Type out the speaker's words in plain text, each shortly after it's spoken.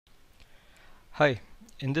Hi,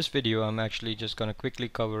 in this video I'm actually just going to quickly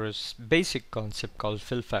cover a basic concept called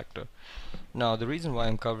fill factor. Now the reason why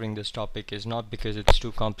I'm covering this topic is not because it's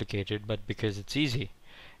too complicated, but because it's easy.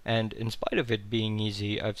 And in spite of it being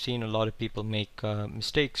easy, I've seen a lot of people make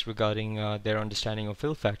mistakes regarding their understanding of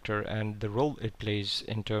fill factor and the role it plays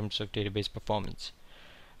in terms of database performance.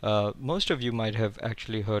 Most of you might have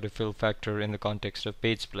actually heard of fill factor in the context of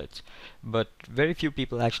page splits, but very few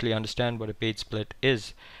people actually understand what a page split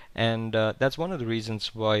is, and that's one of the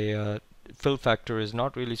reasons why fill factor is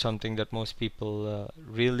not really something that most people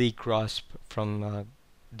really grasp from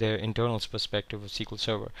their internal perspective of SQL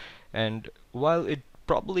Server. And while it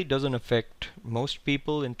probably doesn't affect most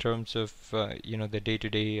people in terms of their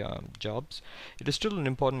day-to-day jobs, it is still an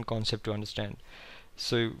important concept to understand.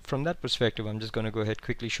 So from that perspective, I'm just going to go ahead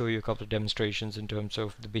quickly show you a couple of demonstrations in terms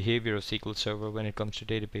of the behavior of SQL Server when it comes to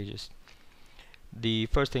data pages. The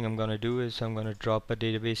first thing I'm going to do is I'm going to drop a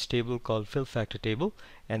database table called fill factor table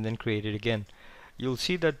and then create it again. You'll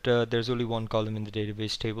see that there's only one column in the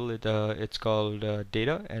database table. It's called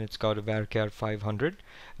data, and it's got a varchar 500.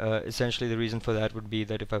 Essentially the reason for that would be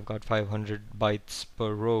that if I've got 500 bytes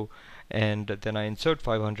per row and then I insert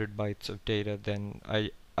 500 bytes of data, then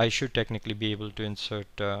I should technically be able to insert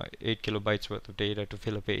 8 kilobytes worth of data to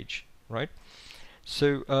fill a page, right?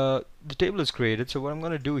 So the table is created. So what I'm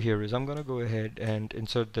going to do here is I'm going to go ahead and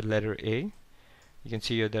insert the letter A. You can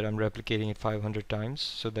see here that I'm replicating it 500 times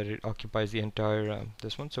so that it occupies the entire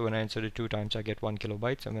this one. So when I insert it 2 times, I get 1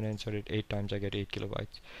 kilobytes, and when I insert it 8 times, I get 8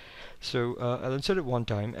 kilobytes. So I'll insert it 1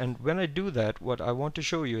 time, and when I do that, what I want to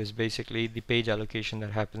show you is basically the page allocation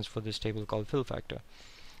that happens for this table called fill factor.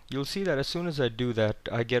 You'll see that as soon as I do that,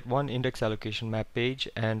 I get one index allocation map page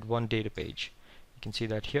and one data page. You can see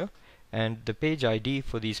that here, and the page ID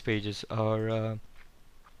for these pages are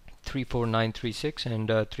 34936 and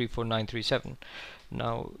 34937.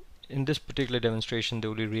 Now in this particular demonstration, the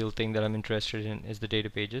only real thing that I'm interested in is the data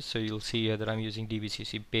pages. So you'll see here that I'm using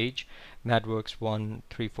dbcc page madworks 1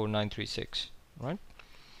 34936, right?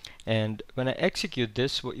 And when I execute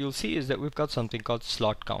this, what you'll see is that we've got something called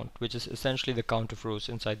slot count, which is essentially the count of rows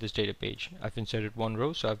inside this data page. I've inserted 1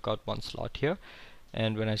 row, so I've got 1 slot here.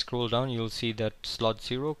 And when I scroll down, you'll see that slot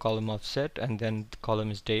 0, column offset, and then the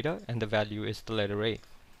column is data, and the value is the letter A.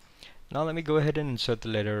 Now let me go ahead and insert the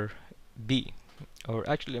letter B. Or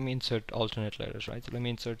actually, let me insert alternate letters, right? So let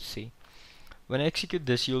me insert C. When I execute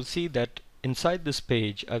this, you'll see that inside this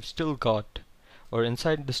page, I've still got, or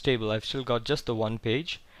inside this table, I've still got just the one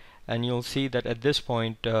page. And you'll see that at this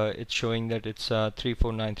point it's showing that it's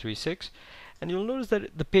 34936, and you'll notice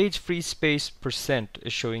that the page free space percent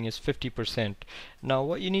is showing as 50%. Now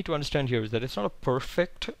what you need to understand here is that it's not a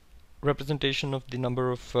perfect representation of the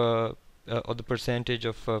number of or the percentage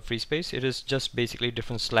of free space. It is just basically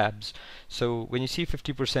different slabs. So when you see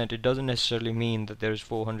 50%, it doesn't necessarily mean that there's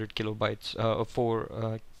 400 kilobytes or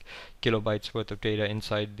 4 kilobytes worth of data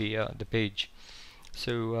inside the page.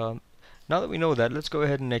 So now that we know that, let's go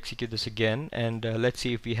ahead and execute this again, and let's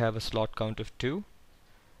see if we have a slot count of 2.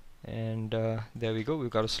 And there we go, we've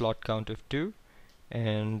got a slot count of 2.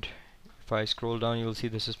 And if I scroll down, you'll see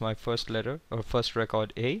this is my first letter, or first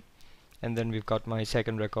record A, and then we've got my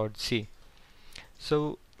second record C.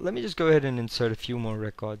 So let me just go ahead and insert a few more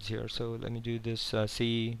records here. So let me do this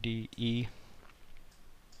C, D, E,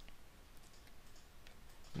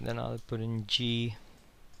 and then I'll put in G,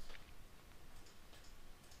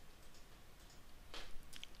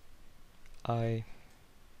 I,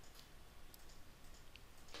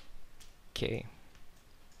 K.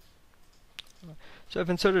 So I've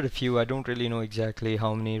inserted a few. I don't really know exactly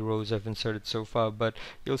how many rows I've inserted so far, but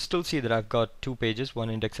you'll still see that I've got 2 pages, one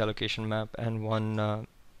index allocation map and one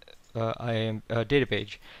data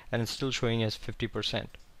page, and it's still showing as 50%,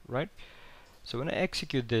 right? So when I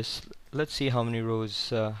execute this, let's see how many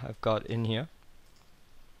rows I've got in here.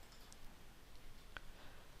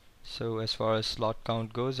 So as far as slot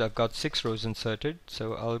count goes, I've got 6 rows inserted.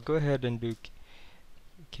 So I'll go ahead and do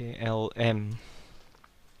KLM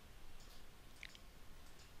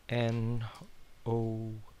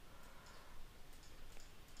NO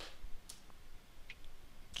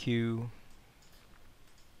Q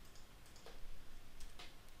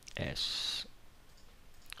S.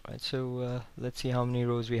 Right, so let's see how many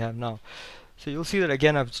rows we have now. So you'll see that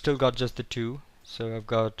again I've still got just the 2. So I've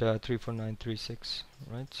got 34936,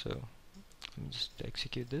 right? So let me just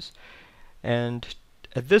execute this, and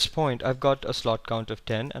at this point I've got a slot count of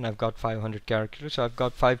 10, and I've got 500 characters, so I've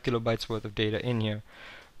got 5 kilobytes worth of data in here,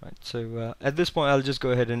 right? So at this point I'll just go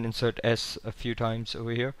ahead and insert S a few times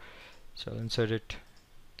over here. So I'll insert it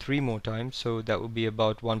 3 more times, so that will be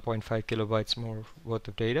about 1.5 kilobytes more worth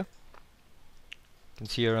of data. You can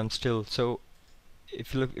see here I'm still, so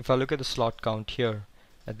if I look at the slot count here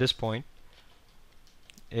at this point,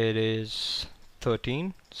 it is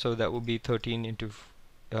 13, so that will be 13 into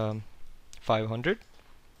 500,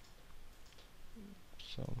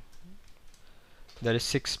 so that is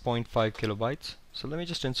 6.5 kilobytes. So let me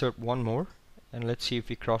just insert one more and let's see if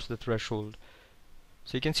we cross the threshold.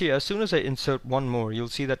 So you can see as soon as I insert one more, you'll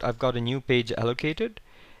see that I've got a new page allocated,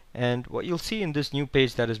 and what you'll see in this new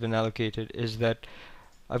page that has been allocated is that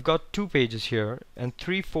I've got two pages here, and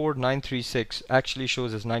 34936 actually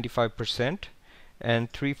shows as 95%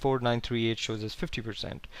 and 34938 shows as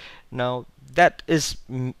 50%. Now that is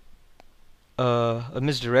a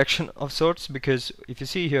misdirection of sorts, because if you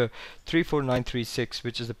see here 34936,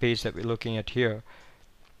 which is the page that we're looking at here,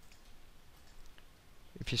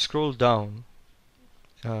 if you scroll down,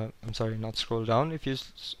 I'm sorry, not scroll down, if you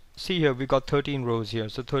see here, we've got 13 rows here,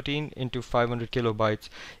 so 13 into 500 kilobytes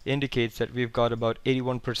indicates that we've got about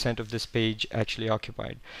 81% of this page actually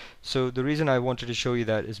occupied. So the reason I wanted to show you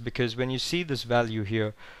that is because when you see this value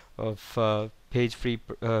here of page free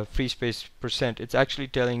space percent, it's actually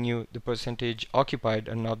telling you the percentage occupied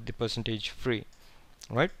and not the percentage free,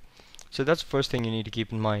 right? So that's the first thing you need to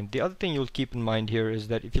keep in mind. The other thing you'll keep in mind here is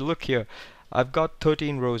that if you look here, I've got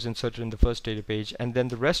 13 rows inserted in the first data page, and then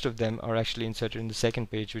the rest of them are actually inserted in the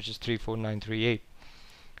second page, which is 34938.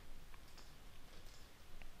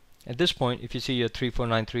 At this point, if you see here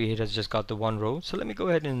 34938 has just got the one row, so let me go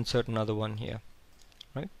ahead and insert another one here,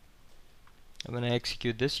 right? And when I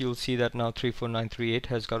execute this, you'll see that now 34938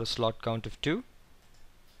 has got a slot count of 2,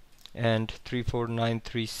 and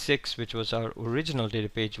 34936, which was our original data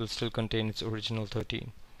page, will still contain its original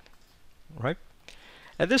 13, right?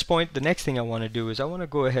 At this point, the next thing I want to do is I want to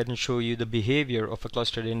go ahead and show you the behavior of a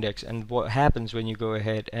clustered index and what happens when you go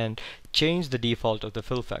ahead and change the default of the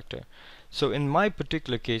fill factor. So in my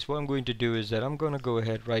particular case, what I'm going to do is that I'm going to go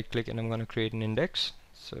ahead, right click, and I'm going to create an index.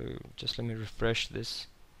 So just let me refresh this.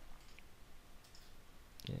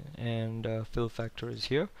 Yeah, and fill factor is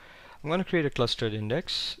here. I'm going to create a clustered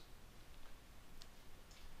index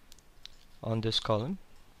on this column.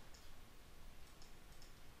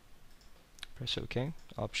 Press OK,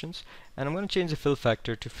 options, and I'm going to change the fill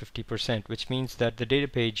factor to 50%, which means that the data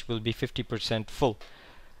page will be 50% full.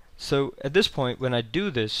 So at this point, when I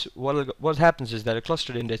do this, what happens is that a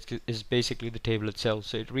clustered index is basically the table itself.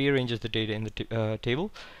 So it rearranges the data in the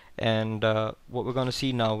table, and what we're going to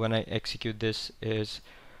see now when I execute this is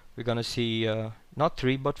we're going to see not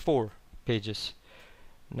 3 but 4 pages.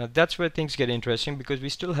 Now that's where things get interesting, because we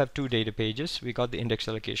still have two data pages. We got the index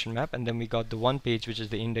allocation map, and then we got the one page which is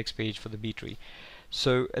the index page for the B tree.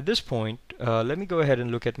 So at this point, let me go ahead and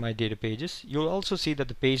look at my data pages. You'll also see that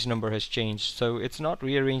the page number has changed, so it's not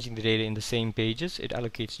rearranging the data in the same pages. It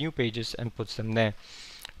allocates new pages and puts them there.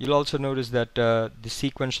 You'll also notice that the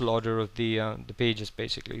sequential order of the pages,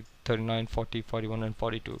 basically 39, 40, 41 and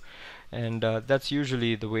 42, and that's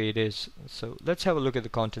usually the way it is. So let's have a look at the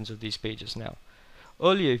contents of these pages now.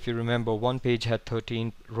 Earlier, if you remember, one page had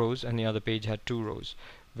 13 rows and the other page had 2 rows.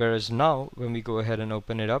 Whereas now, when we go ahead and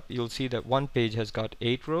open it up, you'll see that one page has got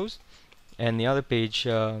 8 rows and the other page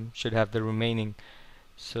should have the remaining.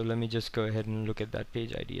 So let me just go ahead and look at that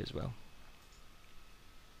page ID as well.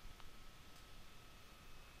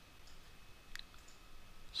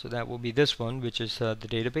 So that will be this one, which is the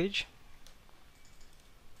data page.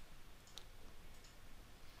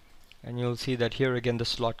 And you'll see that here again the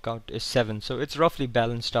slot count is 7, so it's roughly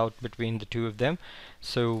balanced out between the two of them.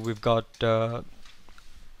 So we've got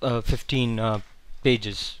 15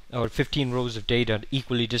 pages or 15 rows of data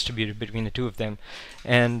equally distributed between the two of them.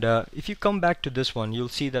 And if you come back to this one, you'll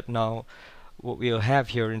see that now what we'll have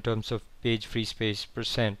here in terms of page free space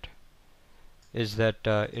percent is that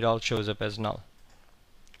it all shows up as null,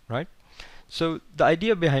 right? So the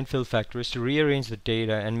idea behind fill factor is to rearrange the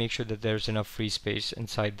data and make sure that there's enough free space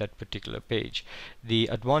inside that particular page. The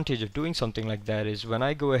advantage of doing something like that is when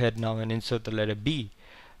I go ahead now and insert the letter B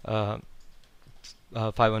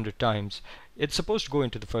 500 times, it's supposed to go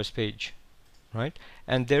into the first page, right?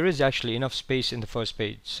 And there is actually enough space in the first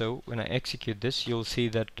page. So when I execute this, you'll see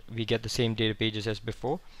that we get the same data pages as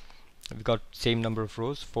before. We've got same number of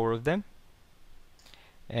rows, 4 of them,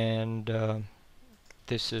 and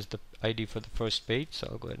this is the ID for the first page, so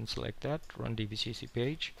I'll go ahead and select that, run dbcc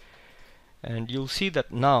page, and you'll see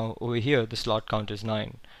that now over here the slot count is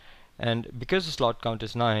 9. And because the slot count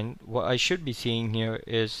is 9, what I should be seeing here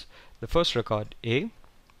is the first record A,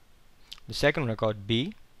 the second record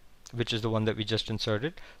B, which is the one that we just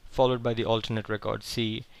inserted, followed by the alternate record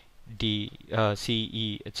C, D, C,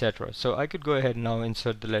 E, etc. So I could go ahead and now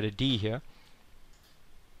insert the letter D here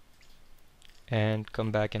and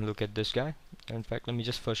come back and look at this guy. In fact, let me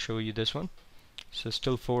just first show you this one. So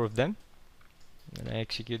still 4 of them. And I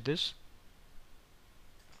execute this.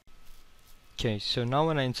 Okay, so now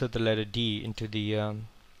when I insert the letter D into the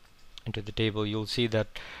table, you'll see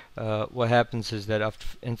that what happens is that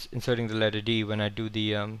after inserting the letter D, when I do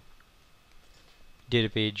the data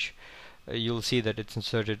page, you'll see that it's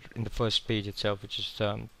inserted in the first page itself, which is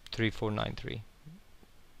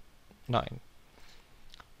 34939.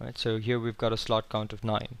 Right, so here we've got a slot count of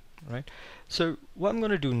 9. Right. So what I'm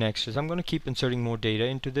going to do next is I'm going to keep inserting more data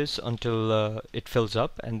into this until it fills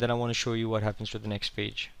up, and then I want to show you what happens to the next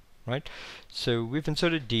page. Right. So we've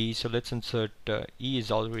inserted D, so let's insert E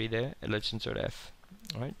is already there, and let's insert F.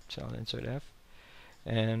 Right. So I'll insert F,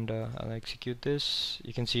 and I'll execute this.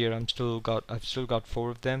 You can see here I've still got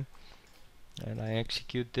 4 of them, and I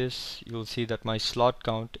execute this. You'll see that my slot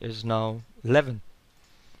count is now 11.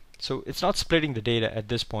 So it's not splitting the data at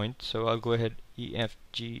this point, so I'll go ahead E, F,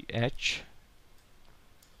 G, H.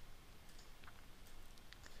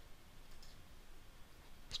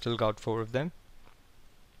 Still got 4 of them.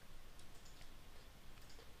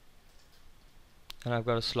 And I've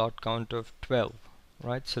got a slot count of 12,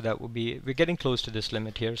 right? So that will be, we're getting close to this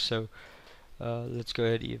limit here, so let's go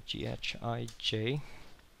ahead E, F, G, H, I, J.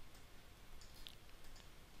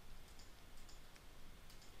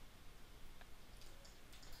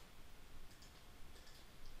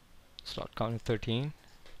 Slot count of 13.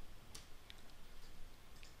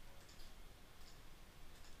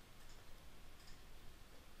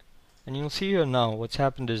 And you'll see here now what's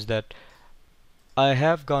happened is that I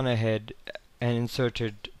have gone ahead and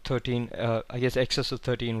inserted 13, I guess excess of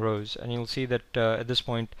 13 rows, and you'll see that at this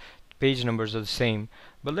point page numbers are the same.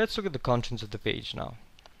 But let's look at the contents of the page now.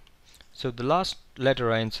 So the last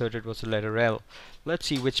letter I inserted was the letter L. Let's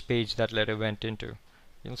see which page that letter went into.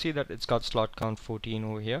 You'll see that it's got slot count 14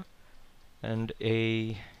 over here, and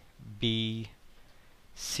A, B,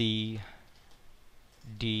 C,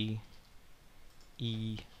 D,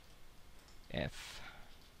 E, F,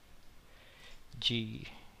 G,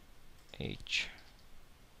 H,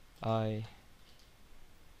 I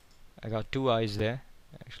got 2 I's there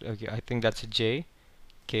actually. Okay, I think that's a J,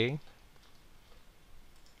 K,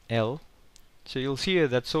 L. So you'll see here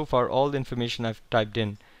that so far all the information I've typed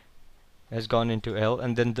in has gone into L,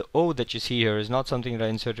 and then the O that you see here is not something that I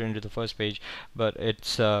inserted into the first page, but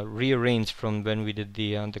it's rearranged from when we did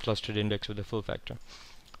the clustered index with the fill factor.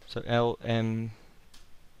 So L, M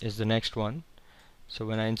is the next one. So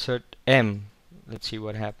when I insert M, let's see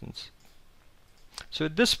what happens. So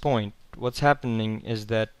at this point what's happening is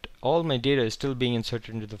that all my data is still being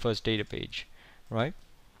inserted into the first data page, right?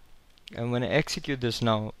 And when I execute this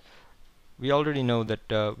now, we already know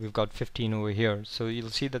that we've got 15 over here, so you'll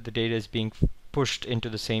see that the data is being pushed into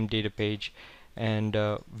the same data page, and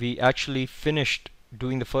we actually finished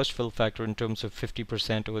doing the first fill factor in terms of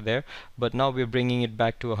 50% over there, but now we're bringing it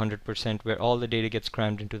back to 100% where all the data gets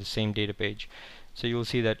crammed into the same data page. So you'll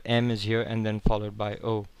see that M is here and then followed by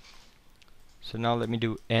O. So now let me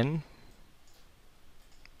do N.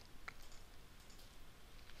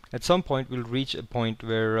 At some point we'll reach a point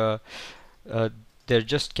where there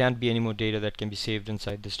just can't be any more data that can be saved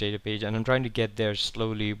inside this data page, and I'm trying to get there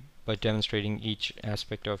slowly by demonstrating each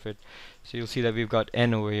aspect of it. So you'll see that we've got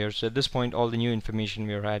N over here. So at this point all the new information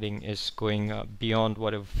we're adding is going beyond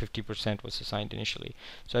whatever 50% was assigned initially.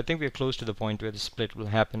 So I think we're close to the point where the split will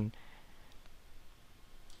happen.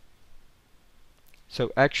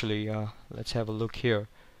 So actually let's have a look here.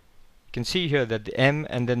 You can see here that the M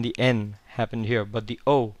and then the N happened here, but the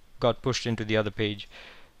O got pushed into the other page.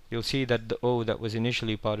 You'll see that the O that was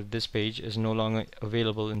initially part of this page is no longer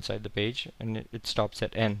available inside the page, and it stops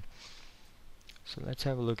at N. So let's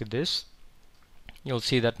have a look at this. You'll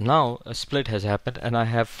see that now a split has happened, and I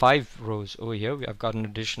have 5 rows over here. I've got an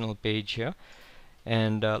additional page here,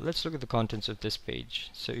 and let's look at the contents of this page.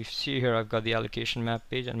 So you see here I've got the allocation map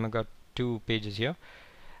page, and I've got 2 pages here.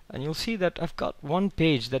 And you'll see that I've got one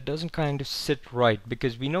page that doesn't kind of sit right,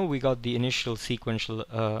 because we know we got the initial sequential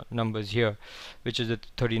numbers here, which is at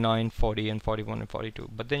 39, 40, and 41 and 42.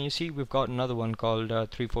 But then you see we've got another one called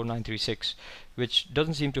 34936, which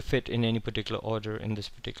doesn't seem to fit in any particular order in this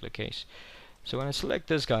particular case. So when I select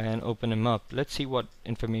this guy and open him up, let's see what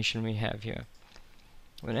information we have here.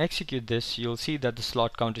 When I execute this, you'll see that the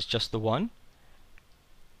slot count is just the 1.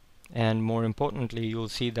 And more importantly, you'll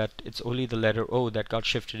see that it's only the letter O that got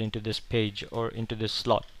shifted into this page or into this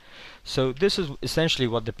slot. So this is essentially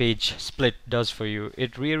what the page split does for you.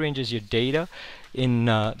 It rearranges your data in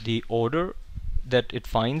the order that it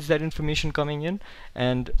finds that information coming in,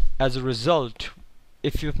 and as a result,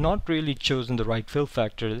 if you've not really chosen the right fill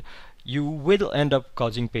factor, you will end up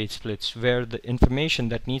causing page splits where the information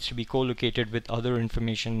that needs to be co-located with other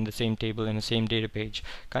information in the same table in the same data page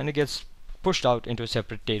kind of gets pushed out into a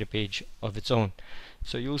separate data page of its own.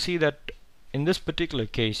 So you'll see that in this particular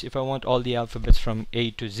case, if I want all the alphabets from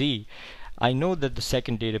A to Z, I know that the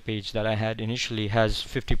second data page that I had initially has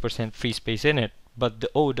 50% free space in it, but the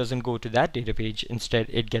O doesn't go to that data page. Instead,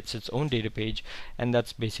 it gets its own data page, and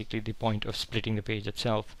that's basically the point of splitting the page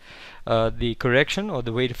itself. The correction or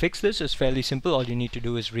the way to fix this is fairly simple. All you need to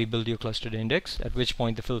do is rebuild your clustered index, at which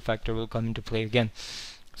point the fill factor will come into play again.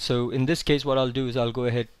 So in this case, what I'll do is I'll go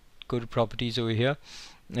ahead, go to properties over here,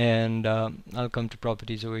 and I'll come to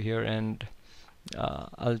properties over here, and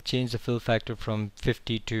I'll change the fill factor from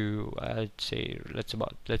 50 to I'd say let's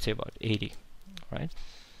say about 80, right?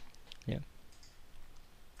 Yeah.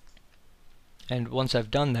 And once I've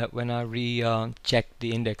done that, when I check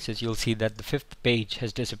the indexes, you'll see that the fifth page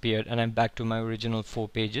has disappeared, and I'm back to my original 4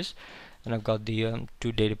 pages, and I've got the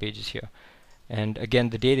 2 data pages here. And again,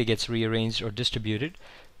 the data gets rearranged or distributed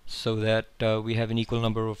so that we have an equal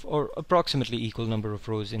number of, or approximately equal number of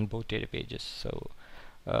rows in both data pages. So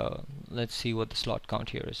let's see what the slot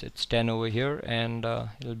count here is. It's 10 over here, and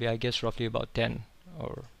it'll be, I guess, roughly about 10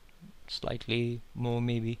 or slightly more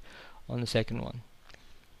maybe on the second one.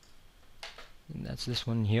 And that's this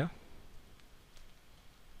one here.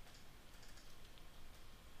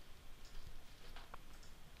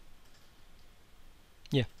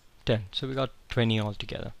 Yeah, 10. So we got 20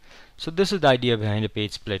 altogether. So this is the idea behind a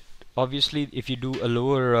page split. Obviously, if you do a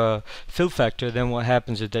lower fill factor, then what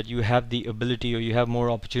happens is that you have the ability, or you have more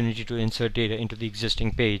opportunity to insert data into the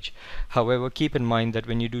existing page. However, keep in mind that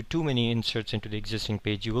when you do too many inserts into the existing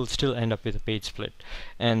page, you will still end up with a page split.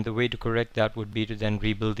 And the way to correct that would be to then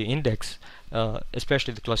rebuild the index,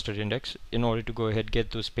 especially the clustered index, in order to go ahead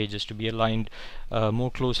get those pages to be aligned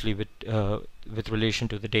more closely with relation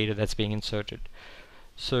to the data that's being inserted.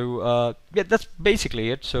 So yeah, that's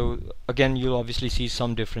basically it. So again, you'll obviously see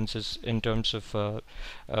some differences in terms of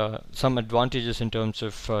some advantages in terms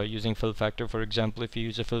of using fill factor. For example, if you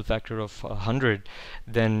use a fill factor of 100,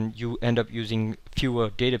 then you end up using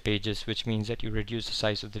fewer data pages, which means that you reduce the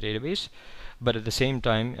size of the database. But at the same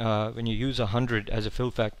time, when you use 100 as a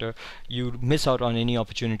fill factor, you miss out on any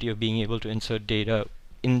opportunity of being able to insert data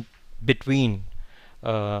in between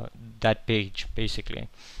that page, basically.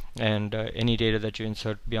 And any data that you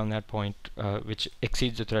insert beyond that point, which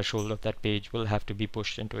exceeds the threshold of that page, will have to be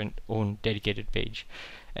pushed into an own dedicated page,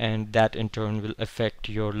 and that in turn will affect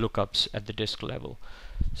your lookups at the disk level.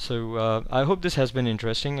 So I hope this has been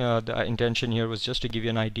interesting. The intention here was just to give you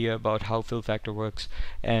an idea about how fill factor works,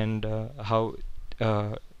 and how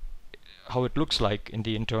it looks like in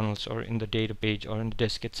the internals, or in the data page, or in the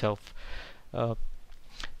disk itself.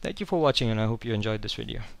 Thank you for watching, and I hope you enjoyed this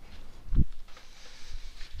video.